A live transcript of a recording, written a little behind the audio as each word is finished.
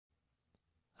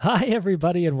Hi,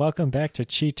 everybody, and welcome back to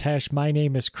Chee-Tash. My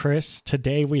name is Chris.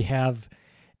 Today we have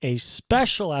a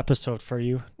special episode for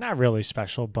you. Not really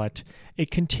special, but a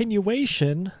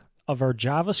continuation of our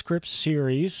JavaScript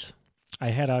series. I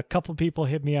had a couple people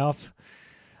hit me up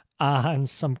on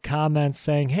some comments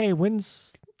saying, "Hey,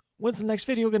 when's the next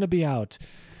video going to be out?"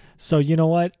 So you know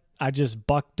what? I just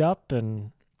bucked up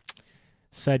and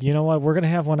said, "You know what? We're going to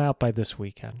have one out by this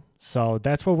weekend." So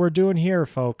that's what we're doing here,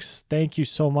 folks. Thank you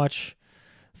so much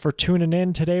for tuning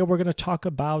in. Today we're going to talk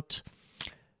about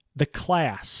the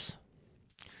classes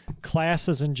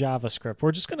in JavaScript.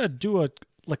 We're just going to do a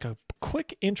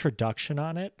quick introduction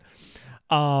on it.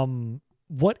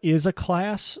 What is a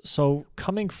class? So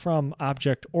coming from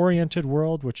object-oriented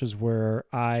world, which is where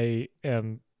I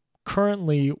am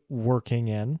currently working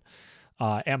in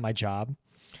at my job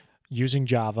using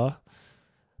Java,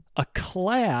 a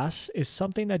class is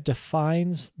something that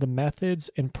defines the methods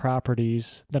and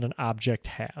properties that an object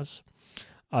has.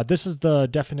 This is the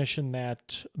definition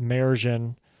that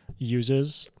Mergen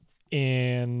uses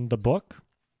in the book.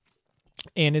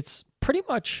 And it's pretty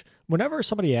much, whenever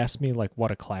somebody asks me like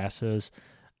what a class is,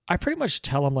 I pretty much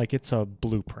tell them like it's a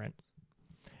blueprint.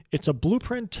 It's a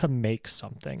blueprint to make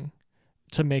something,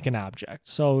 to make an object.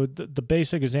 So the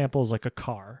basic example is like a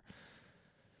car.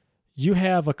 You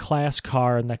have a class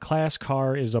car, and that class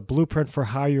car is a blueprint for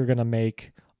how you're going to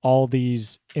make all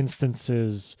these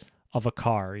instances of a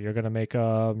car. You're going to make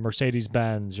a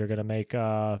Mercedes-Benz. You're going to make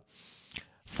a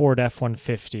Ford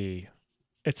F-150,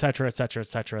 et cetera, et cetera, et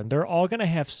cetera. And they're all going to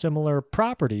have similar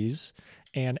properties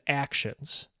and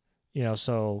actions.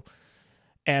 So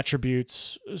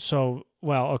attributes. So,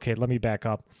 well, okay, let me back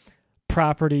up.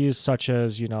 Properties such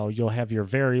as, you'll have your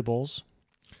variables.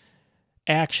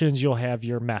 Actions, you'll have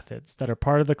your methods that are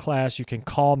part of the class. You can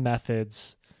call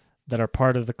methods that are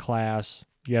part of the class.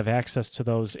 You have access to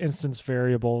those instance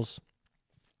variables,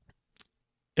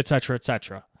 etc.,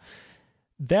 etc.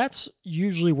 That's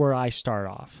usually where I start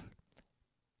off.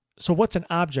 So what's an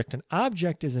object? An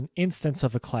object is an instance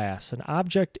of a class. An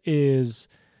object is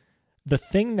the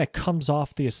thing that comes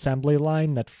off the assembly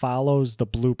line that follows the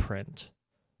blueprint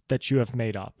that you have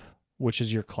made up, which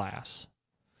is your class.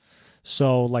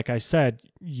 So, like I said,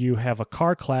 you have a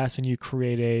car class and you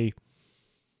create a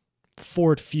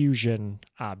Ford Fusion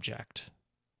object,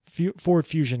 Ford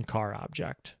Fusion car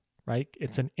object, right?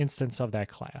 It's an instance of that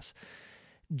class.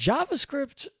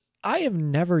 JavaScript, I have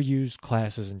never used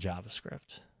classes in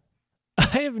JavaScript.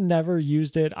 I have never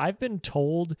used it. I've been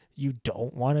told you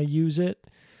don't want to use it.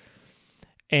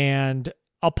 And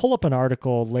I'll pull up an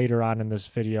article later on in this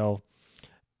video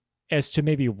as to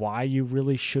maybe why you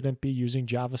really shouldn't be using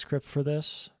JavaScript for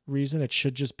this reason. It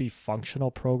should just be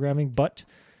functional programming. But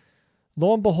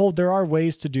lo and behold, there are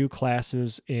ways to do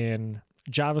classes in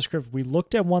JavaScript. We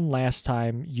looked at one last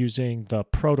time using the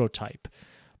prototype.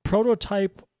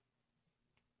 Prototype,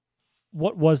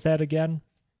 what was that again?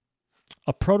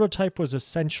 A prototype was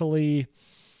essentially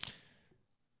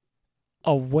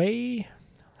a way.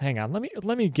 Hang on,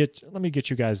 let me get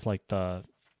you guys like the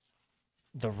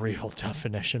real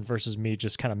definition versus me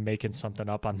just kind of making something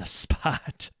up on the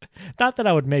spot. Not that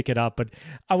I would make it up, but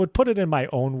I would put it in my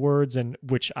own words and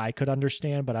which I could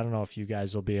understand, but I don't know if you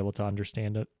guys will be able to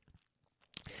understand it.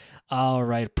 All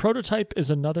right. Prototype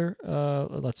is another,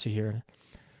 let's see here.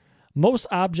 Most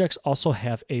objects also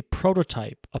have a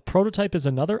prototype. A prototype is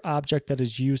another object that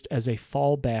is used as a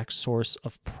fallback source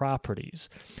of properties.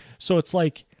 So it's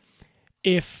like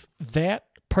if that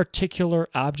particular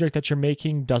object that you're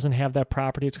making doesn't have that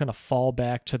property, it's going to fall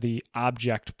back to the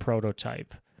object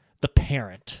prototype, the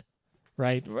parent,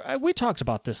 right? We talked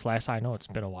about this last. I know it's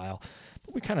been a while,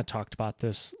 but we kind of talked about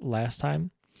this last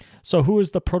time. So who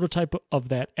is the prototype of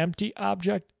that empty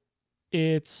object?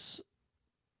 It's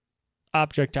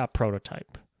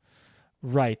object.prototype.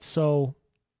 Right. So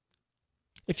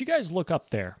if you guys look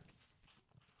up there,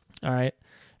 all right,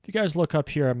 if you guys look up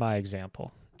here at my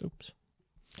example, oops.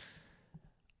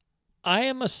 I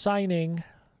am assigning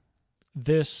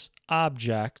this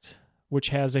object, which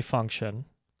has a function,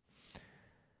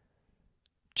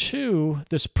 to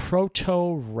this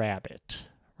proto-rabbit,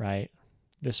 right?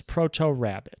 This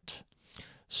proto-rabbit.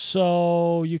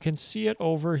 So you can see it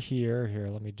over here. Here,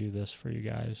 let me do this for you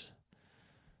guys.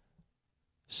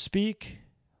 Speak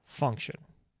function,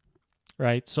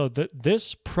 right? So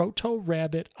this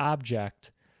proto-rabbit object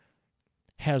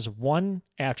has one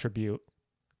attribute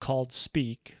called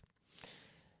speak.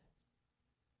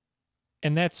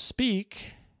 And that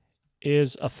speak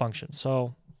is a function.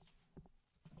 So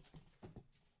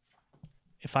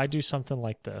if I do something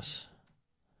like this,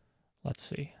 let's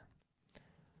see,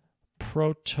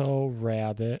 proto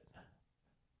rabbit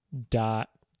dot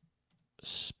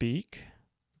speak.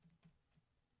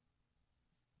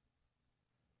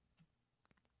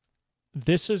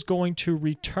 This is going to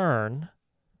return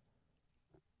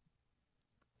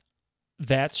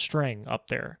that string up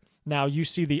there. Now you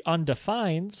see the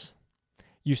undefined.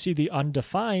 You see the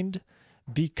undefined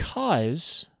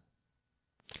because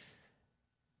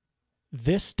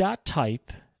this dot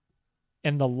type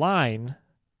and the line,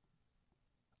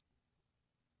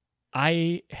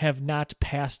 I have not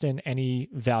passed in any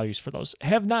values for those.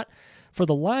 For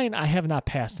the line, I have not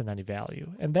passed in any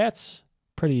value. And that's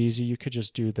pretty easy. You could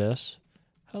just do this.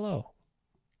 Hello.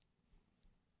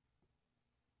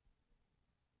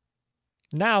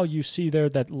 Now you see there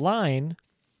that line,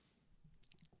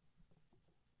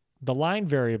 the line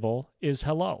variable is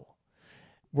hello.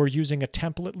 We're using a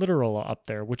template literal up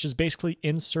there, which is basically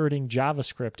inserting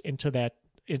JavaScript into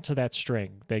that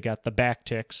string. They got the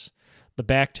backticks,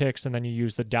 and then you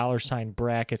use the $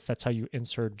 brackets. That's how you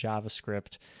insert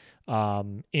JavaScript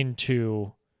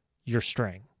into your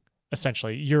string.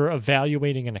 Essentially, you're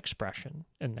evaluating an expression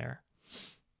in there.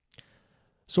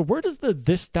 So where does the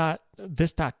this dot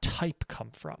type come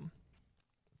from?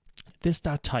 This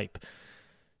dot type.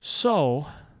 So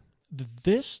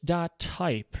this dot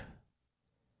type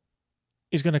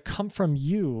is going to come from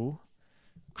you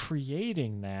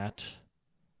creating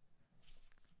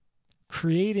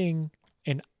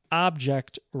an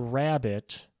object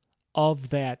rabbit of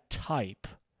that type,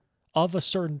 of a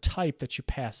certain type that you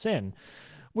pass in,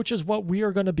 which is what we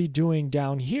are going to be doing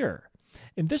down here.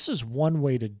 And this is one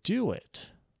way to do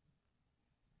it.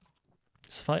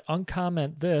 So if I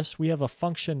uncomment this, we have a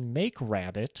function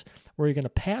makeRabbit where you're going to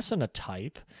pass in a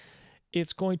type.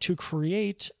 It's going to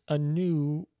create a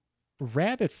new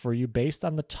rabbit for you based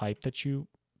on the type that you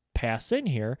pass in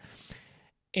here.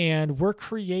 And we're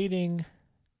creating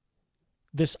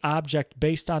this object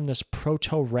based on this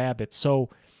proto-rabbit. So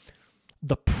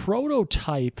the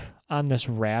prototype on this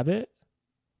rabbit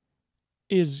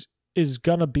is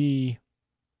going to be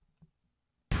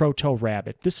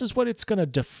proto-rabbit. This is what it's going to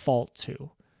default to.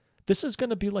 This is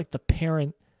going to be like the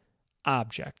parent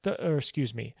object,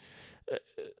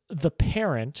 the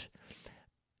parent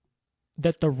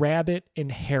that the rabbit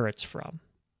inherits from.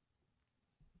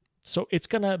 So it's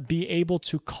going to be able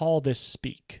to call the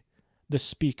speak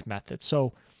method.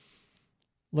 So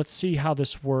let's see how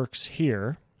this works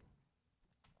here.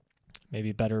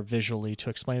 Maybe better visually to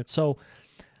explain it. So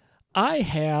I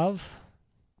have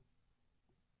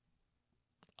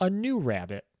a new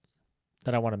rabbit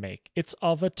that I want to make. It's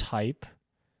of a type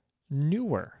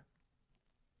newer.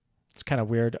 It's kind of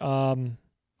weird.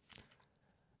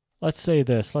 Let's say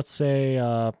this. Let's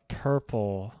say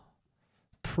purple.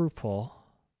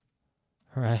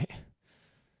 Right?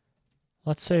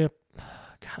 Let's say,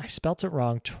 God, I spelt it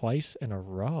wrong twice in a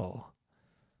row.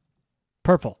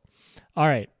 Purple. All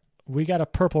right. We got a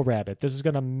purple rabbit. This is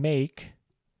going to make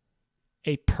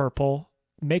a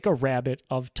rabbit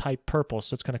of type purple.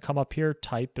 So it's going to come up here.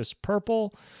 Type is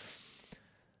purple.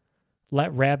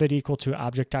 Let rabbit equal to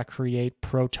object.create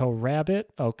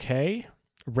proto-rabbit. Okay.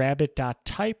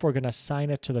 Rabbit.type. We're going to assign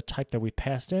it to the type that we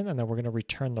passed in, and then we're going to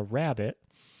return the rabbit.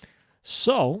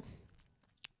 So,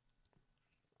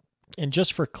 and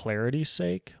just for clarity's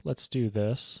sake, let's do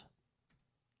this.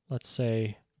 Let's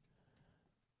say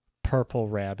purple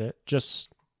rabbit,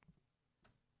 just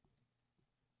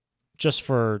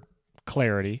for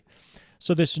clarity.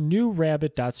 So this new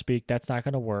rabbit.speak, that's not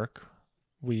going to work.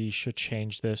 We should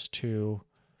change this to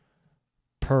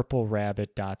purple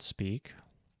rabbit.speak.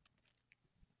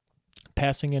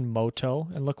 Passing in moto,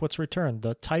 and look what's returned.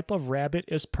 The type of rabbit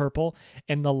is purple,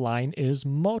 and the line is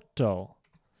moto.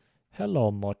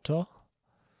 Hello, moto.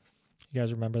 You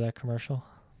guys remember that commercial?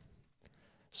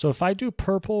 So if I do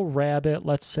purple rabbit,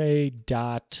 let's say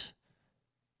dot,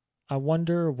 I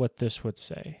wonder what this would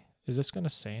say. Is this going to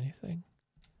say anything?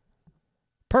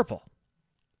 Purple.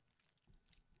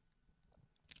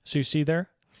 So you see there?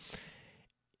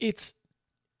 It's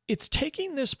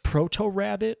taking this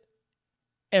proto-rabbit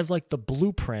as like the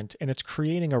blueprint, and it's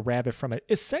creating a rabbit from it.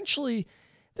 Essentially,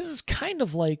 this is kind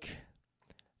of like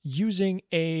using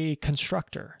a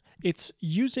constructor. It's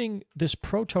using this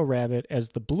proto-rabbit as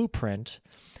the blueprint.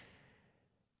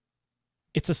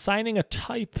 It's assigning a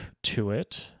type to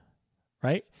it,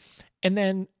 right? And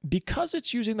then because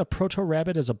it's using the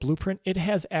proto-rabbit as a blueprint, it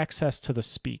has access to the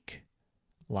speak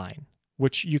line,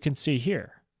 which you can see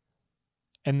here.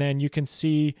 And then you can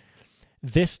see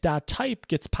this dot type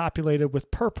gets populated with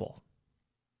purple.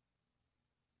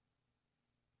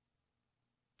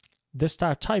 This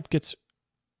dot type gets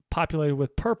populated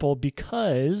with purple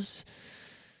because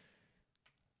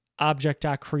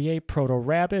Object.create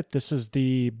proto-rabbit. This is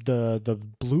the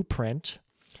blueprint.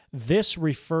 This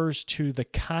refers to the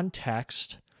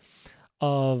context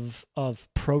of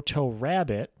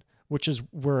proto-rabbit, which is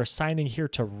we're assigning here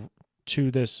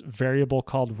to this variable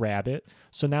called rabbit.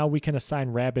 So now we can assign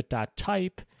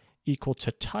rabbit.type equal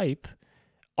to type,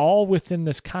 all within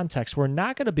this context. We're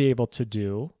not going to be able to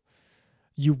do,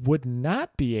 you would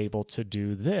not be able to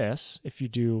do this if you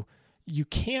do, you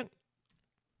can't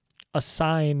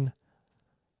assign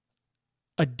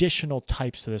additional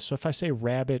types to this. So if I say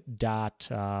rabbit dot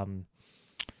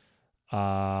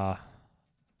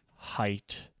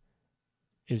height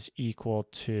is equal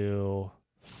to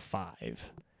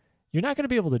 5, you're not going to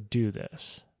be able to do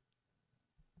this.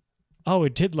 Oh,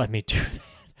 it did let me do that.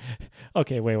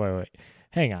 Okay, wait.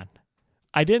 Hang on.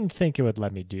 I didn't think it would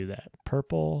let me do that.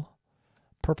 Purple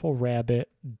rabbit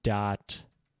dot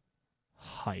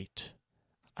height.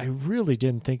 I really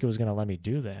didn't think it was going to let me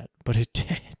do that, but it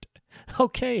did.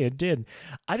 Okay, it did.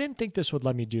 I didn't think this would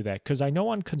let me do that because I know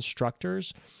on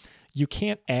constructors, you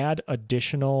can't add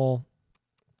additional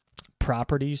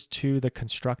properties to the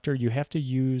constructor. You have to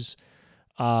use,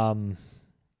 you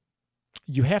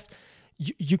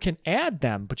can add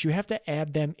them, but you have to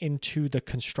add them into the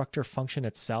constructor function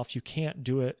itself. You can't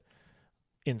do it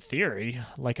in theory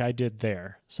like I did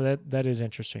there. So that is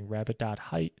interesting.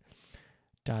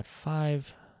 Rabbit.height.5,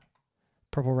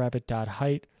 purple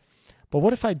rabbit.height. But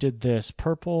what if I did this?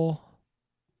 Purple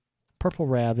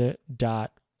rabbit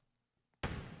dot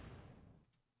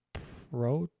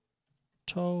prototype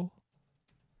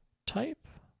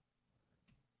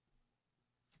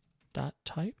dot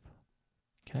type.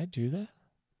 Can I do that?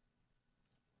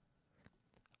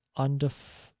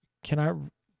 Can I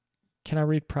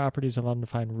read properties of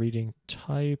undefined reading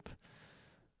type?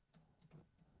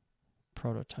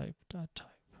 Prototype dot type.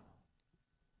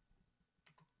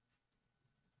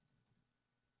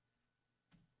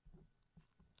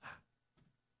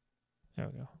 There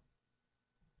we go.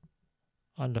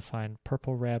 Undefined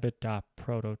purple rabbit dot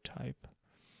prototype.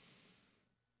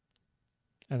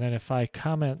 And then if I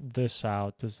comment this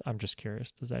out, I'm just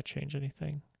curious, does that change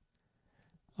anything?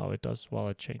 Oh, it does. Well,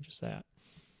 it changes that.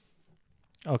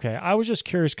 Okay, I was just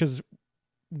curious because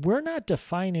we're not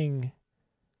defining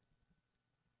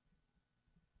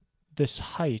this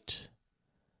height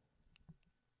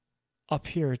up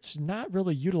here. It's not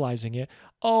really utilizing it.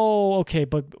 Oh, okay,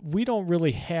 but we don't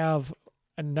really have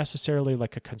necessarily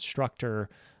like a constructor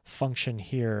function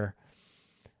here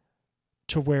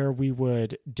to where we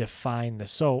would define this.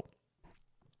 So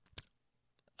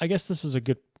I guess this is a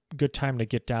good time to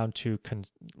get down to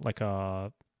like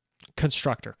a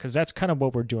constructor, because that's kind of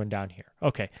what we're doing down here.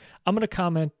 Okay, I'm going to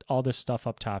comment all this stuff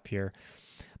up top here,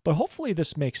 but hopefully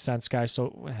this makes sense, guys.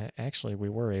 So actually we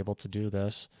were able to do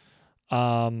this.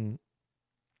 Hopefully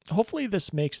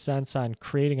this makes sense on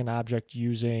creating an object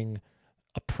using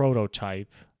a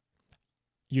prototype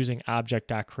using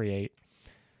object.create.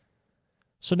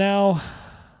 So now,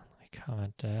 let me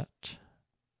comment that.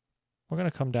 We're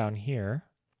going to come down here.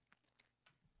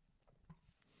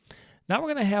 Now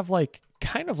we're going to have like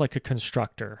kind of like a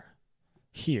constructor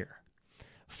here.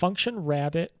 Function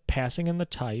rabbit passing in the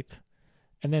type,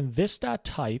 and then this dot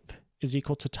type is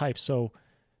equal to type. So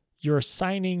you're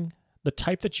assigning the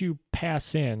type that you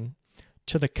pass in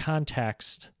to the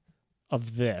context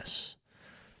of this.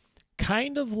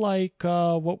 Kind of like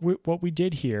what we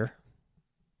did here.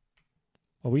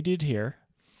 What we did here.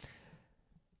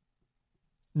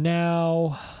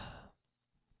 Now,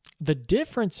 the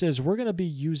difference is we're going to be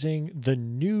using the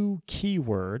new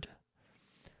keyword,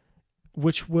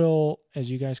 which will,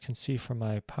 as you guys can see from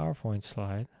my PowerPoint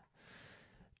slide,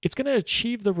 it's going to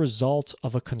achieve the result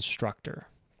of a constructor.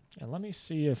 And let me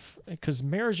see if, because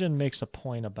Mergen makes a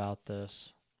point about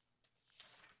this.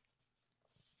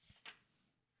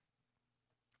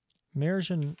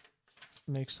 Mergen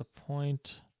makes a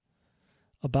point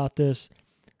about this.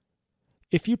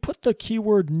 If you put the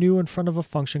keyword new in front of a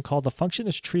function call, the function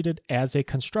is treated as a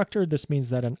constructor. This means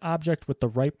that an object with the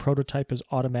right prototype is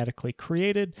automatically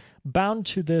created, bound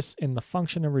to this in the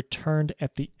function, and returned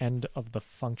at the end of the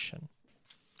function.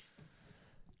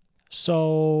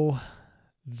 So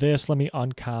this, let me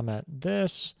uncomment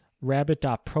this.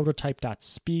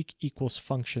 Rabbit.prototype.speak equals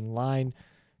function line.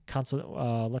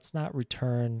 Console, let's not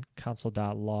return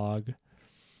console.log.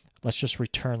 Let's just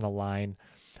return the line.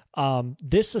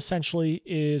 This essentially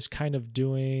is kind of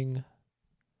doing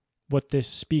what this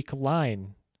speak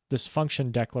line, this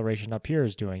function declaration up here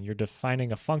is doing. You're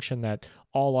defining a function that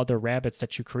all other rabbits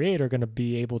that you create are going to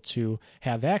be able to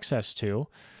have access to.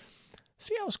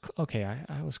 See, I was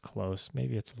close.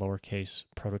 Maybe it's lowercase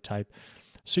prototype.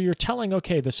 So you're telling,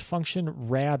 okay, this function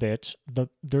rabbit,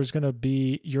 there's going to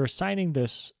be, you're assigning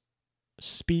this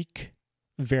speak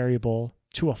variable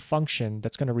to a function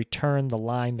that's going to return the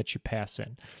line that you pass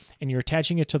in. And you're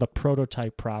attaching it to the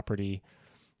prototype property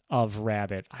of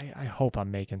rabbit. I hope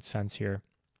I'm making sense here.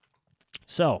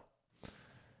 So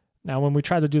now when we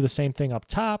try to do the same thing up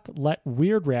top, let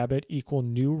weird rabbit equal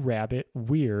new rabbit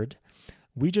weird.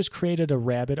 We just created a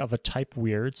rabbit of a type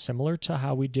weird, similar to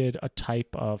how we did a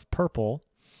type of purple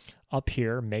up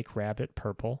here, make rabbit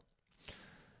purple.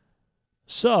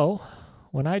 So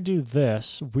when I do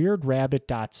this, weird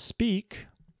rabbit.speak,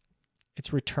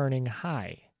 it's returning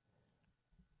hi,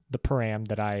 the param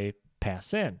that I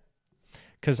pass in,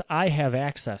 because I have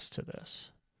access to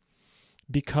this.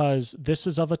 Because this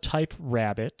is of a type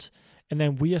rabbit, and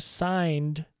then we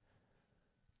assigned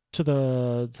to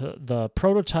the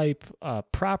prototype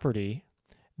property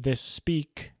this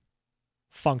speak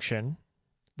function,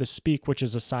 the speak which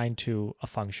is assigned to a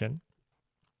function.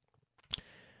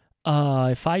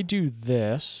 If I do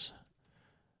this,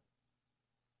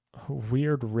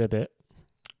 weird ribbit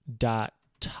dot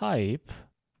type,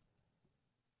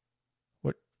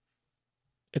 what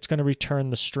it's going to return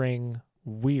the string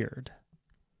weird,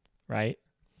 right?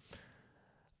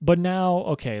 But now,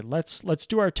 okay, let's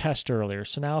do our test earlier.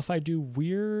 So now if I do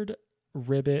weird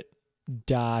ribbit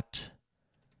dot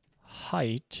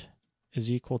height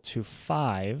is equal to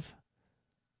 5,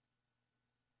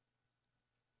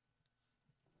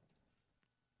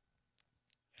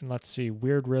 and let's see,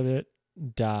 weird ribbit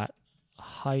dot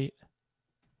height.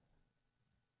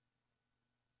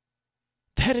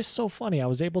 That is so funny. I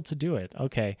was able to do it.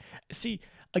 Okay. See,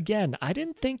 again, I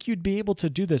didn't think you'd be able to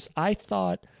do this. I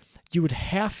thought you would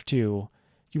have to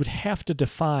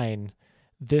define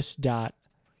this dot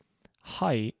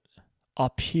height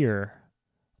up here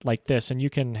like this, and you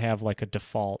can have like a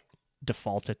default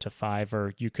it to 5,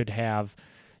 or you could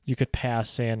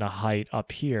pass in a height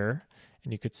up here,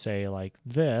 and you could say like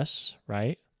this,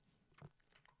 right?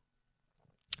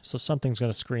 So something's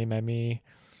going to scream at me.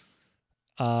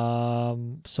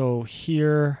 So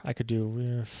here I could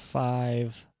do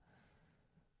 5.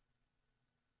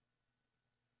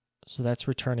 So that's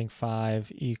returning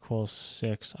 5 equals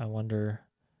 6. I wonder.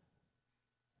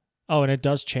 Oh, and it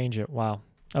does change it. Wow.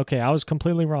 Okay, I was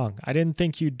completely wrong. I didn't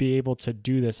think you'd be able to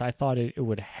do this. I thought it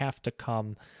would have to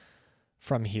come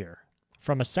from here.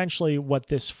 From essentially what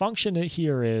this function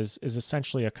here is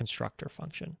essentially a constructor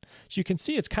function. So you can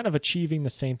see it's kind of achieving the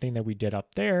same thing that we did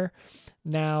up there.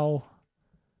 Now,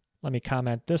 let me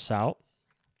comment this out.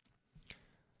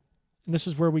 And this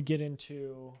is where we get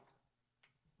into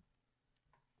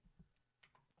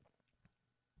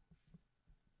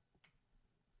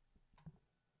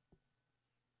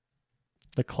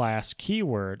the class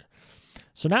keyword.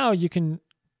 So now you can,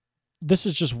 this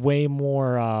is just way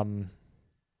more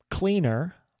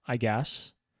cleaner, I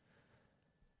guess.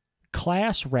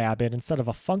 Class rabbit instead of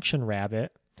a function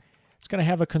rabbit, it's going to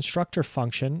have a constructor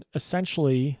function,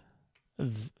 essentially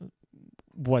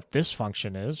what this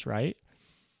function is, right?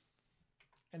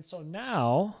 And so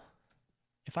now,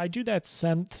 if I do that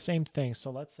same thing,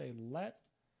 so let's say let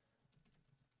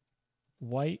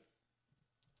white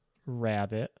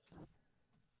rabbit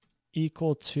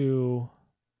equal to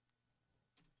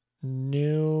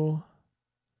new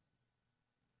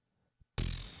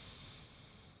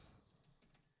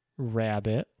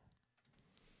rabbit.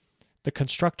 The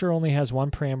constructor only has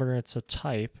one parameter, it's a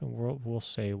type, and we'll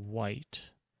say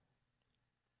white.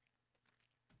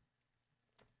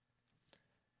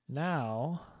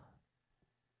 Now,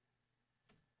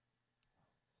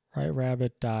 white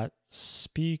rabbit dot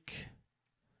speak.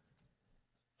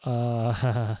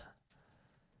 Hello,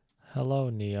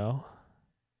 Neo.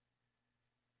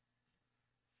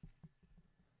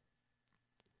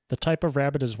 The type of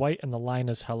rabbit is white, and the line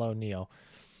is hello, Neo.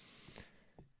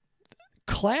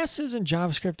 Classes in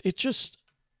JavaScript,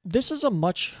 this is a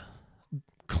much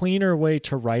cleaner way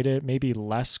to write it, maybe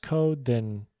less code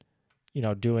than,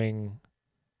 doing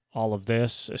all of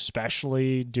this,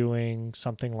 especially doing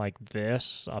something like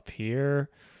this up here.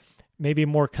 Maybe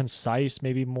more concise,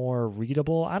 maybe more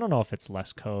readable. I don't know if it's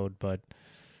less code, but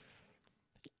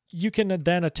you can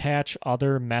then attach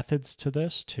other methods to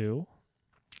this too.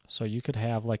 So you could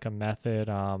have like a method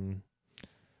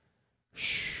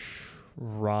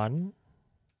run,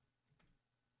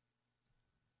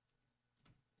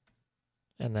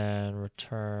 and then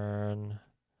return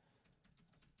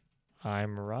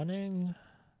I'm running.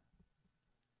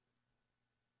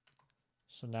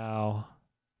 So now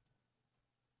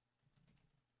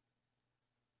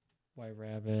white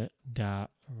rabbit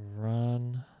dot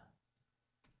run.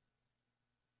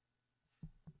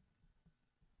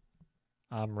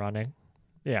 I'm running.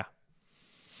 Yeah.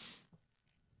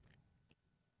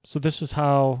 So this is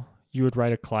how you would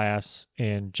write a class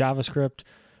in JavaScript.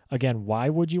 Again, why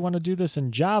would you want to do this?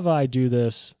 In Java, I do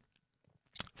this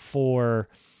for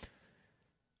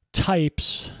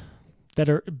types that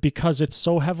are, because it's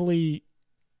so heavily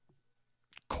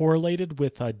correlated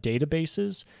with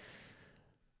databases.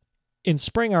 In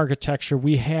Spring architecture,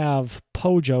 we have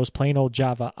POJOs, plain old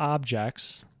Java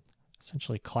objects,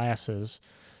 essentially classes,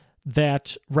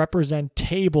 that represent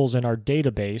tables in our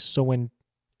database. So when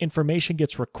information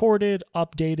gets recorded,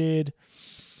 updated,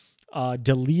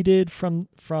 deleted from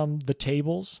the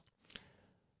tables,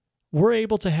 we're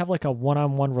able to have like a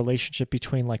one-on-one relationship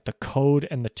between like the code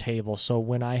and the table. So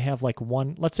when I have like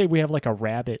let's say we have like a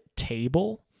rabbit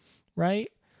table, right?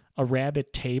 A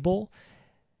rabbit table.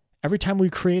 Every time we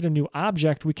create a new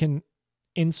object, we can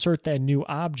insert that new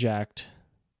object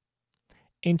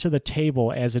into the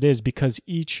table as it is, because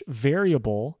each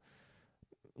variable,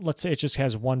 let's say it just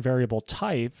has one variable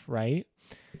type, right?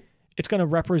 It's going to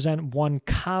represent one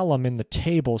column in the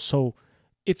table. So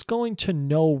it's going to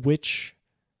know which,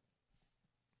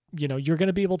 you're going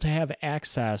to be able to have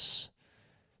access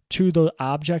to the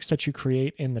objects that you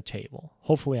create in the table.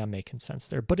 Hopefully I'm making sense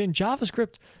there. But in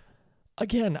JavaScript,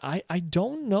 again, I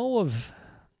don't know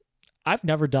I've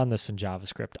never done this in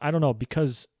JavaScript. I don't know,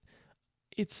 because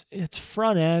it's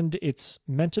front end. It's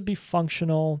meant to be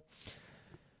functional.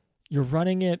 You're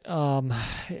running it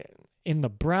in the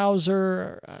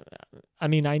browser. I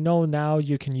mean, I know now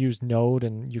you can use Node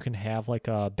and you can have like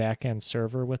a back-end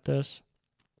server with this.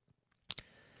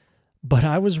 But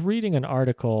I was reading an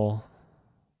article,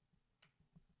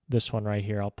 this one right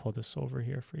here. I'll pull this over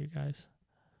here for you guys.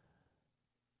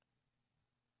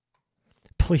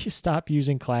 Please stop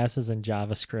using classes in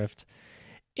JavaScript.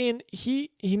 And he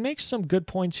makes some good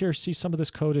points here. See, some of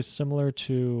this code is similar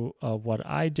to what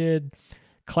I did.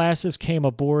 Classes came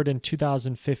aboard in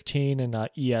 2015 in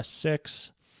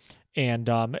ES6. And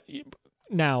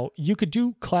now, you could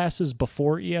do classes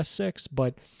before ES6,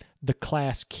 but the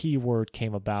class keyword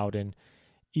came about in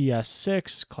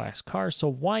ES6, class car. So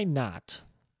why not?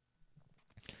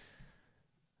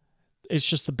 It's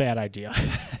just a bad idea.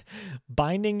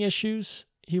 Binding issues,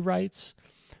 he writes.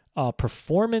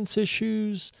 Performance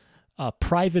issues,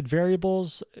 private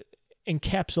variables,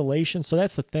 encapsulation. So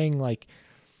that's the thing, like,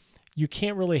 you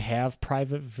can't really have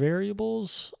private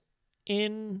variables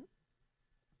in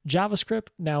JavaScript.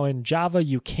 Now in Java,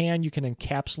 you can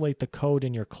encapsulate the code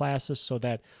in your classes so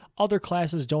that other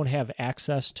classes don't have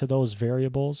access to those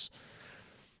variables.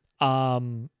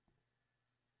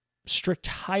 Strict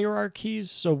hierarchies.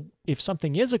 So if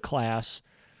something is a class,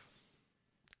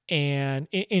 and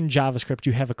in JavaScript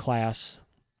you have a class,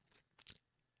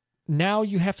 now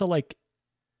you have to like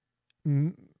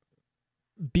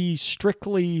be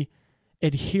strictly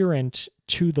adherent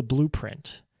to the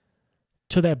blueprint,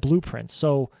 to that blueprint.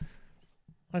 So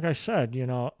like I said,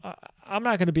 I'm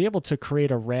not going to be able to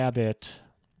create a rabbit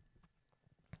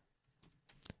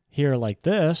here like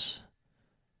this.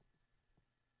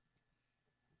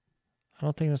 I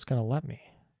don't think that's going to let me.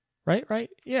 Right?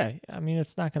 Yeah, I mean,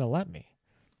 it's not going to let me.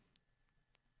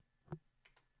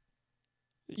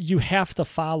 You have to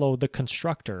follow the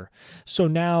constructor. So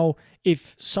now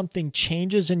if something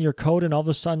changes in your code and all of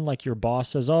a sudden like your boss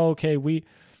says, oh, okay, we're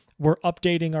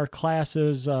updating our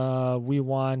classes. We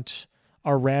want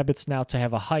our rabbits now to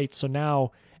have a height. So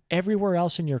now everywhere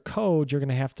else in your code, you're going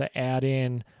to have to add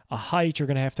in a height. You're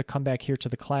going to have to come back here to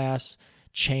the class,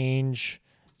 change,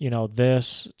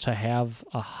 this to have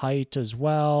a height as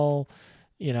well.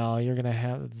 You're going to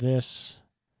have this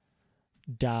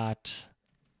dot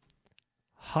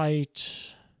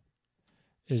height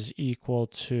is equal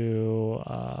to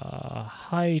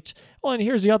height. Well, and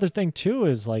here's the other thing too,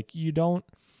 is like you don't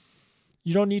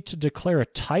need to declare a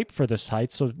type for this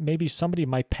height. So maybe somebody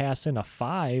might pass in a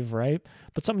 5, right?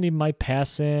 But somebody might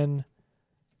pass in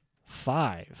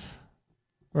 5,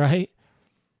 right?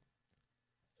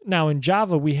 Now in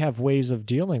Java, we have ways of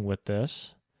dealing with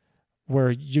this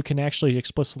where you can actually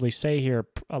explicitly say here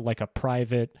like a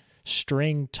private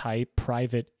string type,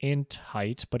 private int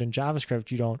height, but in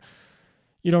JavaScript you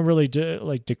don't really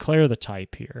declare the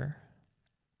type here.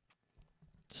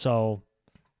 So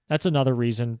that's another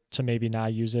reason to maybe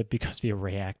not use it, because the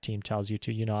React team tells you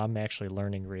to. I'm actually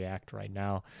learning React right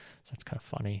now, so that's kind of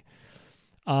funny.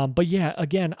 But yeah,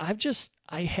 again,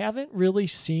 I haven't really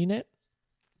seen it.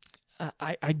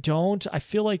 I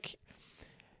feel like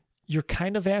you're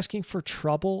kind of asking for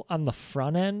trouble on the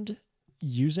front end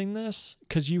using this,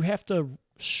 because you have to,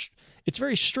 it's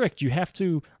very strict. You have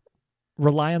to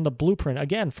rely on the blueprint.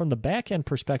 Again, from the back end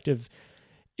perspective,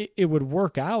 it would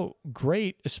work out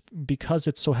great because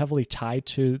it's so heavily tied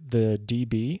to the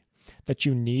DB that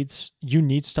you need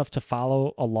stuff to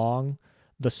follow along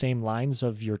the same lines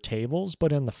of your tables.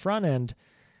 But in the front end,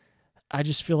 I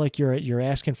just feel like you're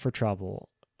asking for trouble,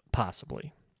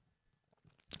 possibly.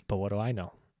 But what do I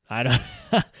know? I don't.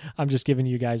 I'm just giving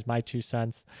you guys my 2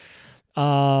 cents.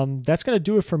 That's gonna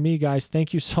do it for me, guys.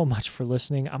 Thank you so much for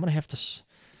listening. I'm gonna have to.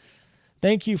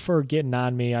 Thank you for getting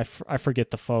on me. I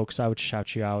forget the folks. I would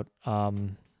shout you out.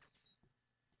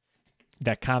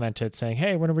 That commented saying,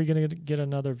 "Hey, when are we gonna get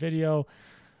another video?"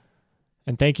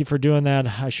 And thank you for doing that.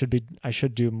 I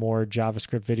should do more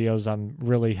JavaScript videos. I'm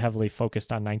really heavily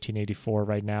focused on 1984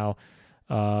 right now.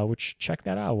 Which check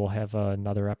that out. We'll have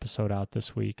another episode out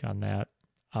this week on that.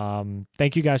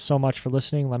 Thank you guys so much for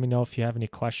listening. Let me know if you have any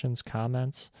questions,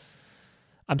 comments.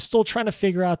 I'm still trying to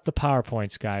figure out the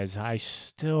PowerPoints, guys. I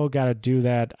still got to do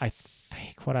that. I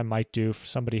think what I might do,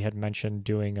 somebody had mentioned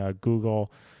doing a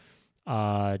Google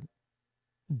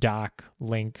Doc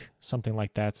link, something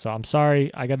like that. So I'm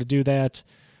sorry, I got to do that.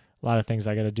 A lot of things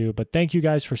I got to do. But thank you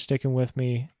guys for sticking with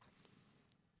me.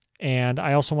 And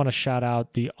I also want to shout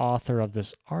out the author of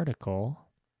this article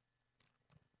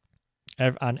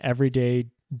on Everyday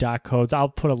Codes. I'll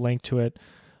put a link to it.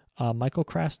 Michael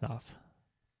Krasnov.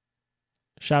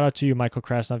 Shout out to you, Michael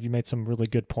Krasnov. You made some really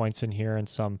good points in here and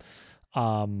some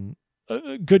a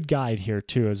good guide here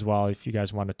too as well if you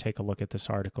guys want to take a look at this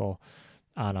article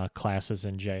on classes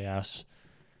in JS.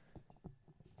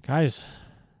 Guys,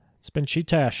 it's been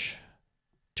Chee-Tash.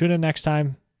 Tune in next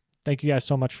time. Thank you guys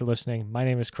so much for listening. My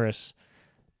name is Chris.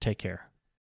 Take care.